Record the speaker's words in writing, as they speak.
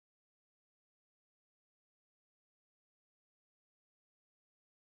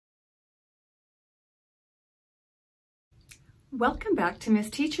Welcome back to Miss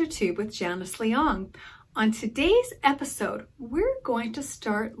Teacher Tube with Janice Leong. On today's episode, we're going to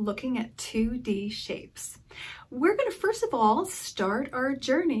start looking at 2D shapes. We're going to first of all start our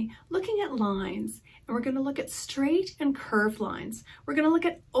journey looking at lines, and we're going to look at straight and curved lines. We're going to look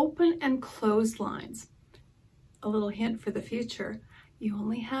at open and closed lines. A little hint for the future, you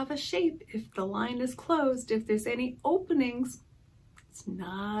only have a shape if the line is closed. If there's any openings, it's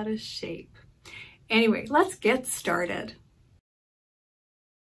not a shape. Anyway, let's get started.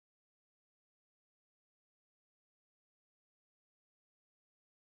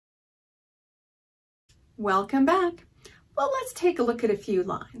 Welcome back. Well, let's take a look at a few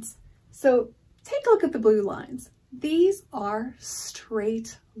lines. So take a look at the blue lines. These are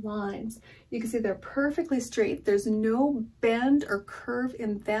straight lines. You can see they're perfectly straight. There's no bend or curve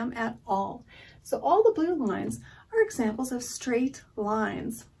in them at all. So all the blue lines are examples of straight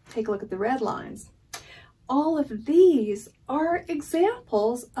lines. Take a look at the red lines. All of these are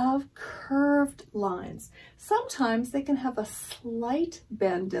examples of curved lines. Sometimes they can have a slight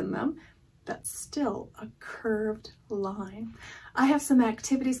bend in them. That's still a curved line. I have some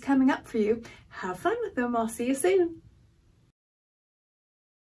activities coming up for you. Have fun with them. I'll see you soon.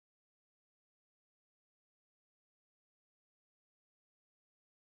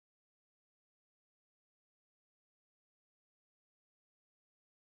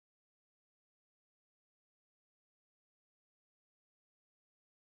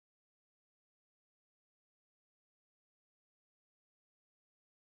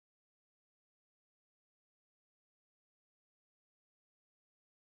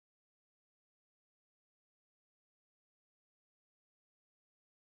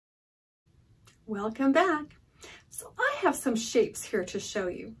 Welcome back. So I have some shapes here to show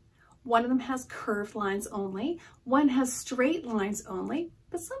you. One of them has curved lines only, one has straight lines only,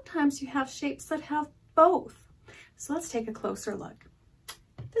 but sometimes you have shapes that have both. So let's take a closer look.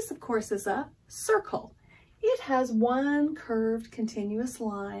 This, of course, is a circle. It has one curved continuous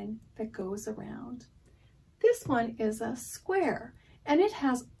line that goes around. This one is a square, and it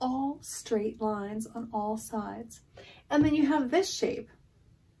has all straight lines on all sides. And then you have this shape.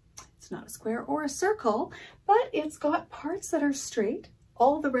 It's not a square or a circle, but it's got parts that are straight.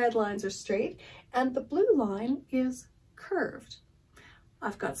 All the red lines are straight, and the blue line is curved.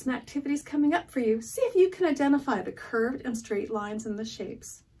 I've got some activities coming up for you. See if you can identify the curved and straight lines in the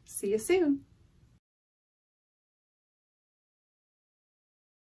shapes. See you soon.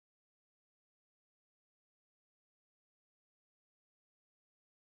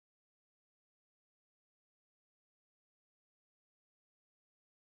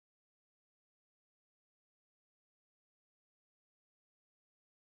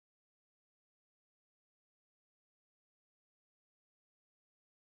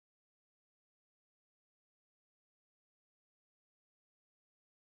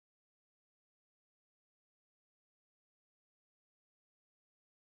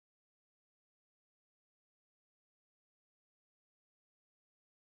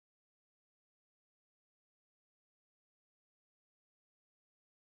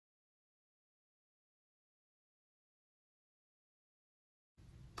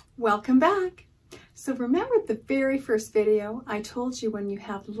 Welcome back. So remember the very first video, I told you when you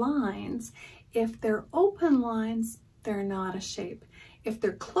have lines, if they're open lines, they're not a shape. If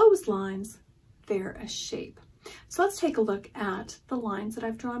they're closed lines, they're a shape. So let's take a look at the lines that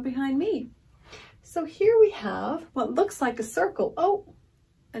I've drawn behind me. So here we have what looks like a circle. Oh,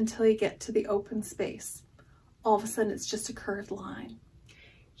 until you get to the open space. All of a sudden it's just a curved line.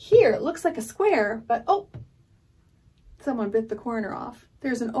 Here it looks like a square, but oh, someone bit the corner off.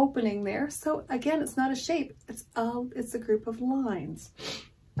 There's an opening there. So again, it's not a shape. It's a group of lines.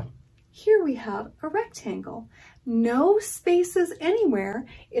 Here we have a rectangle. No spaces anywhere.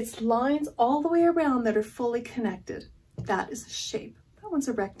 It's lines all the way around that are fully connected. That is a shape. That one's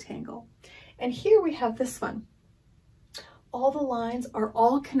a rectangle. And here we have this one. All the lines are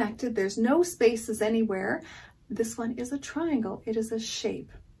all connected. There's no spaces anywhere. This one is a triangle. It is a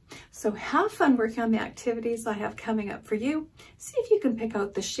shape. So have fun working on the activities I have coming up for you. See if you can pick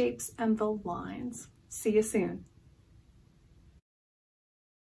out the shapes and the lines. See you soon.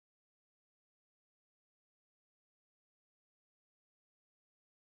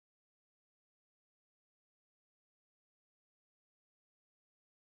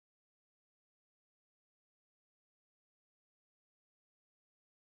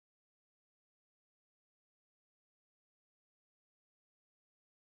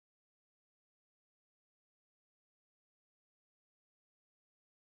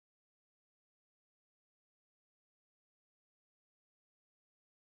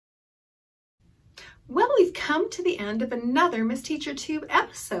 Well, we've come to the end of another Miss Teacher Tube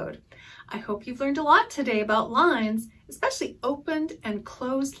episode. I hope you've learned a lot today about lines, especially opened and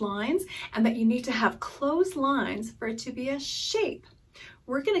closed lines, and that you need to have closed lines for it to be a shape.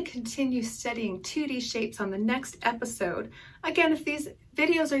 We're going to continue studying 2D shapes on the next episode. Again, if these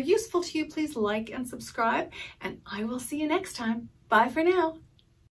videos are useful to you, please like and subscribe, and I will see you next time. Bye for now.